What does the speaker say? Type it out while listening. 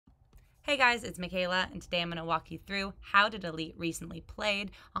Hey guys, it's Michaela, and today I'm going to walk you through how to delete recently played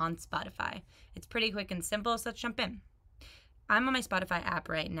on Spotify. It's pretty quick and simple, so let's jump in. I'm on my Spotify app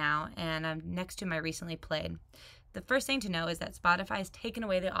right now, and I'm next to my recently played. The first thing to know is that Spotify has taken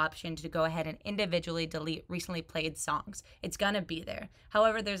away the option to go ahead and individually delete recently played songs. It's going to be there.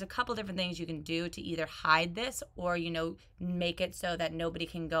 However, there's a couple different things you can do to either hide this or, make it so that nobody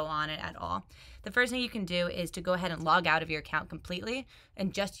can go on it at all. The first thing you can do is to go ahead and log out of your account completely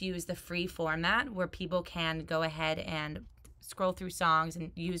and just use the free format where people can go ahead and scroll through songs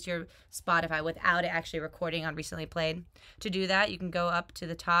and use your Spotify without it actually recording on recently played. To do that, you can go up to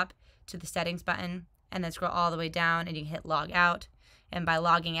the top to the settings button and then scroll all the way down and you can hit log out. And by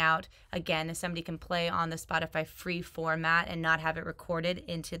logging out, again, somebody can play on the Spotify free format and not have it recorded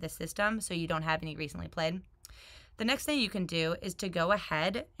into the system so you don't have any recently played. The next thing you can do is to go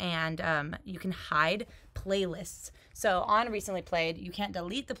ahead and you can hide playlists. So on recently played, you can't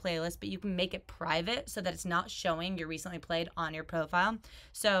delete the playlist, but you can make it private so that it's not showing your recently played on your profile.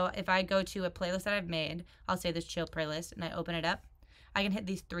 So if I go to a playlist that I've made, I'll say this chill playlist, and I open it up, I can hit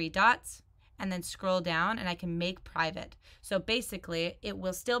these three dots and then scroll down and I can make private. So basically it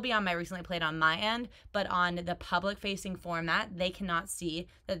will still be on my recently played on my end, but on the public facing format, they cannot see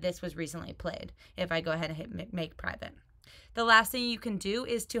that this was recently played if I go ahead and hit make private. The last thing you can do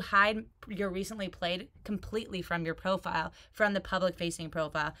is to hide your recently played completely from your profile, from the public facing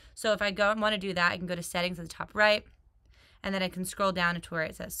profile. So if I want to do that, I can go to settings at the top right, and then I can scroll down to where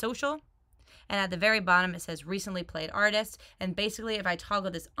it says social. And at the very bottom, it says recently played artists. And basically, if I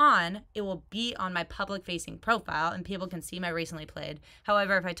toggle this on, it will be on my public facing profile and people can see my recently played.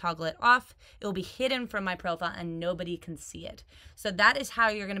 However, if I toggle it off, it will be hidden from my profile and nobody can see it. So that is how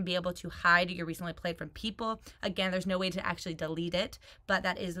you're going to be able to hide your recently played from people. Again, there's no way to actually delete it, but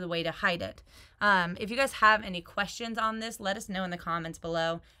that is the way to hide it. If you guys have any questions on this, let us know in the comments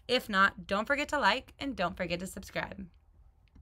below. If not, don't forget to like and don't forget to subscribe.